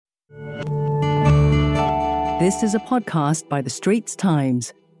This is a podcast by The Straits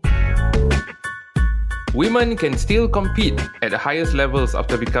Times. Women can still compete at the highest levels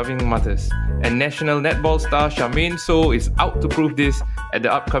after becoming mothers. And national netball star Charmaine Soh is out to prove this at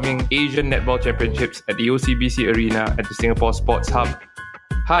the upcoming Asian Netball Championships at the OCBC Arena at the Singapore Sports Hub.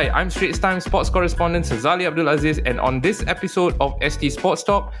 Hi, I'm Straits Times sports correspondent Sazali Abdul Aziz, and on this episode of ST Sports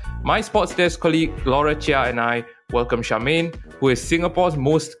Talk, my sports desk colleague Laura Chia and I welcome Charmaine, who is Singapore's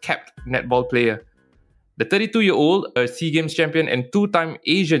most capped netball player. The 32-year-old, a SEA Games champion and two-time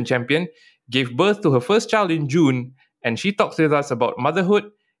Asian champion, gave birth to her first child in June, and she talks with us about motherhood,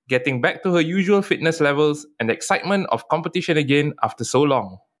 getting back to her usual fitness levels, and the excitement of competition again after so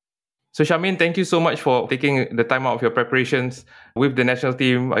long. So Charmaine, thank you so much for taking the time out of your preparations with the national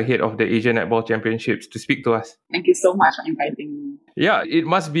team ahead of the Asian Netball Championships to speak to us. Thank you so much for inviting me. Yeah, it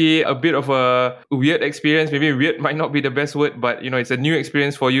must be a bit of a weird experience. Maybe weird might not be the best word, but it's a new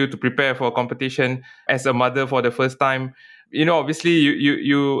experience for you to prepare for a competition as a mother for the first time. Obviously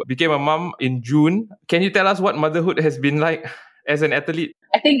you became a mom in June. Can you tell us what motherhood has been like as an athlete?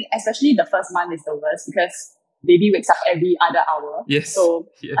 I think especially the first month is the worst because baby wakes up every other hour. Yes. So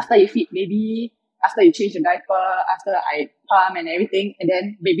after you feed baby, after you change the diaper, after I pump and everything, and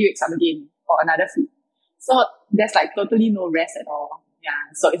then baby wakes up again for another feed. So there's totally no rest at all. Yeah.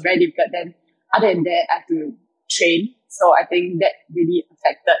 So it's very difficult. Then other than that, I have to train. So I think that really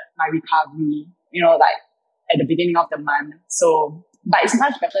affected my recovery, at the beginning of the month. So, but it's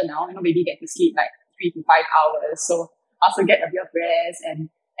much better now. Baby get to sleep 3 to 5 hours. So I also get a bit of rest and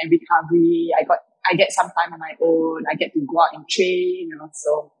recovery. I get some time on my own. I get to go out and train,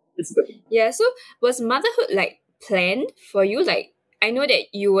 so it's good. Yeah, so was motherhood planned for you? I know that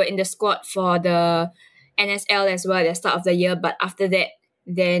you were in the squad for the NSL as well at the start of the year, but after that,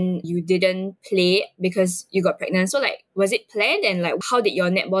 then you didn't play because you got pregnant. So was it planned, and how did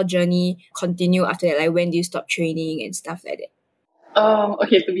your netball journey continue after that? When do you stop training and stuff like that?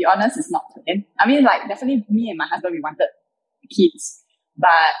 Okay, to be honest, it's not planned. I mean, definitely me and my husband, we wanted kids.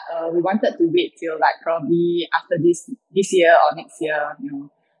 But we wanted to wait till probably after this year or next year,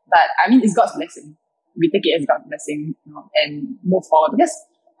 But I mean, it's God's blessing. We take it as God's blessing, and move forward. Because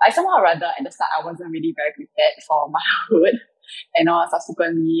somehow or rather, at the start, I wasn't really very prepared for motherhood. And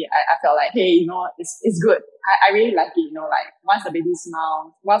subsequently, I felt hey, it's good. I really like it, once my baby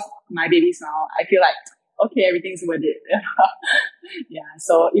smiles, I feel okay, everything's worth it. Yeah.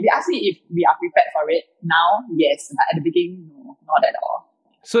 So if you ask me if we are prepared for it now, yes. But at the beginning, no, not at all.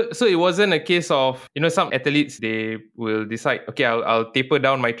 So it wasn't a case of, some athletes, they will decide, okay, I'll taper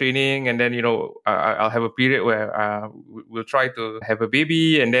down my training, and then, I'll have a period where we'll try to have a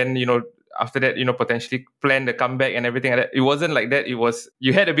baby, and then, after that, potentially plan the comeback and everything like that. It wasn't like that. It was,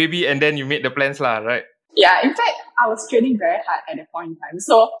 you had a baby and then you made the plans right? Yeah. In fact, I was training very hard at that point in time.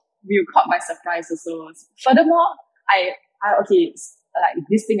 So we were caught by surprise also. Furthermore,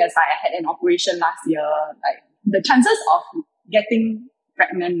 this thing aside, I had an operation last year. The chances of getting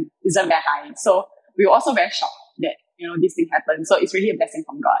pregnant isn't very high. So we were also very shocked that, this thing happened. So it's really a blessing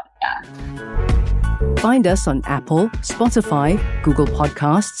from God. Yeah. Find us on Apple, Spotify, Google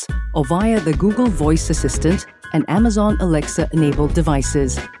Podcasts, or via the Google Voice Assistant and Amazon Alexa-enabled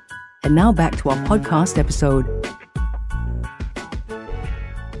devices. And now back to our podcast episode.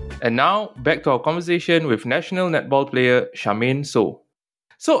 And now, back to our conversation with national netball player Charmaine Soh.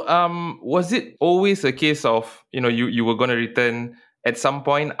 So, was it always a case of, you were going to return at some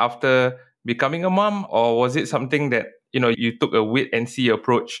point after becoming a mom? Or was it something that, you took a wait-and-see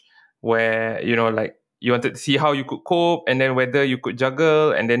approach where, you wanted to see how you could cope and then whether you could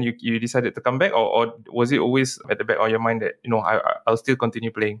juggle, and then you decided to come back? Or was it always at the back of your mind that, I'll still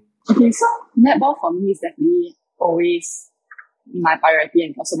continue playing? Okay, so netball for me is definitely always my priority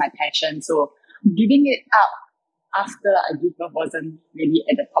and also my passion. So giving it up after I give birth wasn't really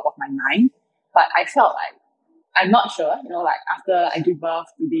at the top of my mind. But I felt I'm not sure, after I give birth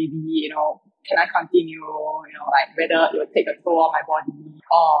to baby, can I continue, whether it will take a toll on my body,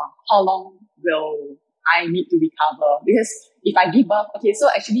 or how long will I need to recover. Because if I give birth, so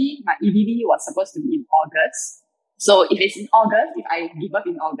actually my EDD was supposed to be in August. So if it's in August, if I give birth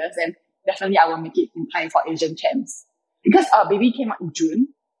in August, then definitely I will make it in time for Asian Champs. Because our baby came out in June,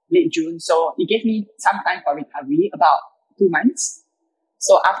 late June, so it gave me some time for recovery, about 2 months.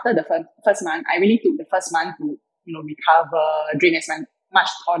 So after the first month, I really took the first month to, recover, drink as much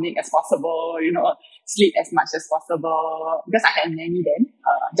tonic as possible, sleep as much as possible. Because I had a nanny then,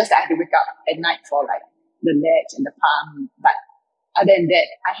 just that I had to wake up at night for the ledge and the palm. But other than that,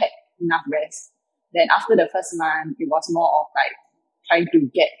 I had enough rest. Then after the first month, it was more of trying to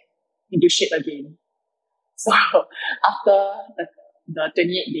get into shape again. So after the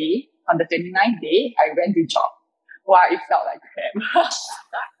 28th day, on the 29th day, I went to jog. Wow, it felt like crap.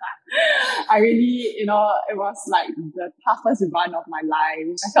 I really, it was like the toughest run of my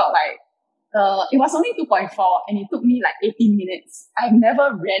life. I felt like it was only 2.4 and it took me like 18 minutes. I've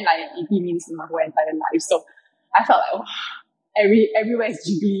never ran like 18 minutes in my whole entire life. So I felt like, everywhere is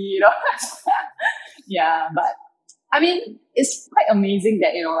jiggly, Yeah, but I mean, it's quite amazing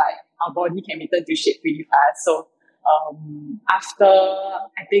that, like our body can return to shape pretty fast. So after,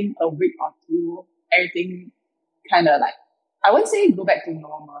 I think a week or two, everything kind of like, I wouldn't say go back to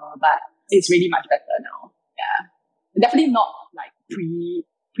normal, but it's really much better now. Yeah. Definitely not like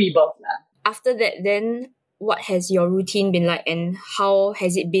pre-birth. After that, then what has your routine been like and how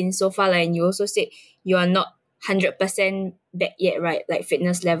has it been so far? And you also said you are not 100% back yet, right? Like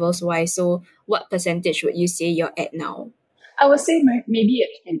fitness levels wise. So what percentage would you say you're at now? I would say maybe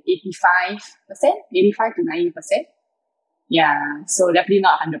an 85% to 90%. Yeah. So definitely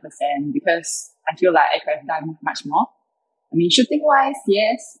not 100% because I feel like I could have done much more. I mean, shooting wise,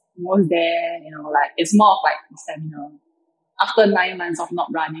 yes, almost there, like it's more of like stamina. After 9 months of not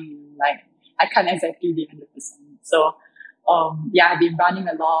running, like I can't exactly be 100%. So, I've been running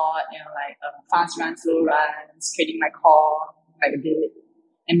a lot, like fast runs, slow runs, training my core quite a bit,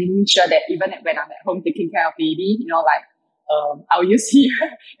 and making sure that even when I'm at home taking care of baby, I'll use him,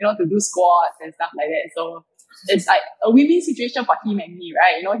 to do squats and stuff like that. So it's like a win-win situation for him and me,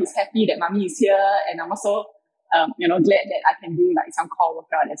 right? He's happy that mommy is here, and I'm also glad that I can do like some core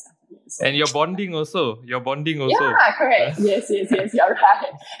workout and stuff like that. So, and you're bonding also. Yeah, correct. Yes, you're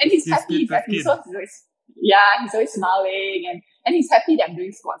right. And he's happy. He's happy. So he's always smiling and he's happy that I'm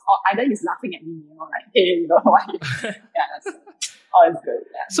doing squats. Or either he's laughing at me, like, hey, why? Yeah, all is good.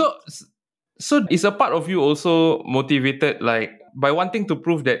 Yeah. So is a part of you also motivated like by wanting to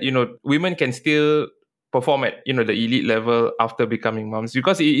prove that, women can still perform at, the elite level after becoming moms?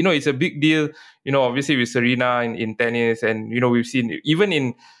 Because, it's a big deal, obviously with Serena in tennis and, we've seen even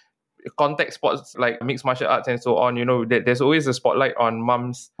in contact sports like mixed martial arts and so on, there's always a spotlight on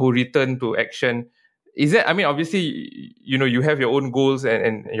moms who return to action. Is that, obviously, you have your own goals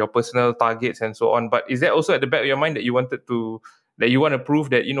and your personal targets and so on, but is that also at the back of your mind that you want to prove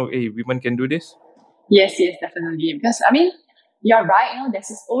that, hey, women can do this? Yes, definitely. Because, you're right,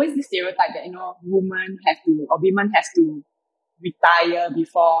 there's always this stereotype that, women have to retire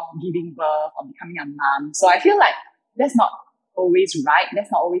before giving birth or becoming a mom. So I feel like that's not always right. That's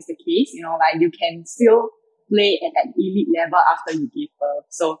not always the case. Like you can still play at an elite level after you give birth.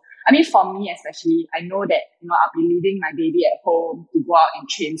 So, for me especially, I know that, I'll be leaving my baby at home to go out and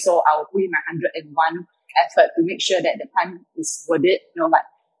train. So I will put in my 101 effort to make sure that the time is worth it.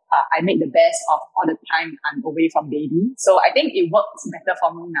 I make the best of all the time I'm away from baby. So I think it works better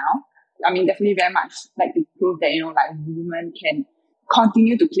for me now. Definitely very much like to prove that, like women can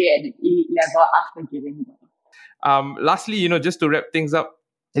continue to play at an elite level after giving birth. Lastly, just to wrap things up,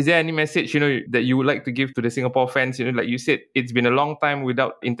 is there any message, that you would like to give to the Singapore fans? Like you said, it's been a long time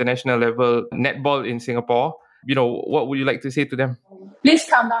without international level netball in Singapore. What would you like to say to them? Please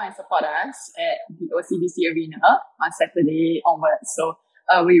come down and support us at the OCBC Arena on Saturday onwards. So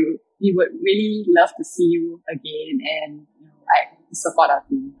we would really love to see you again and support our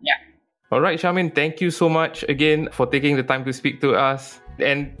team. Yeah. All right, Charmaine, thank you so much again for taking the time to speak to us.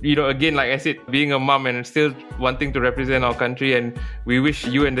 And, again, like I said, being a mom and still wanting to represent our country, and we wish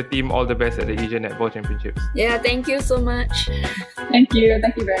you and the team all the best at the Asian Netball Championships. Yeah, thank you so much. Thank you.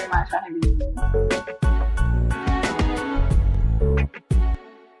 Thank you very much for having me.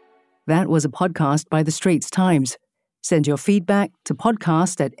 That was a podcast by The Straits Times. Send your feedback to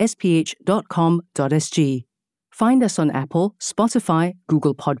podcast@sph.com.sg. Find us on Apple, Spotify,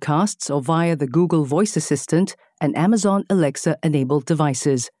 Google Podcasts, or via the Google Voice Assistant and Amazon Alexa-enabled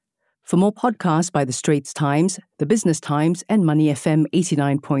devices. For more podcasts by The Straits Times, The Business Times, and Money FM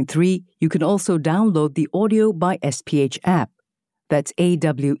 89.3, you can also download the Audio by SPH app. That's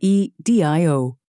AWEDIO.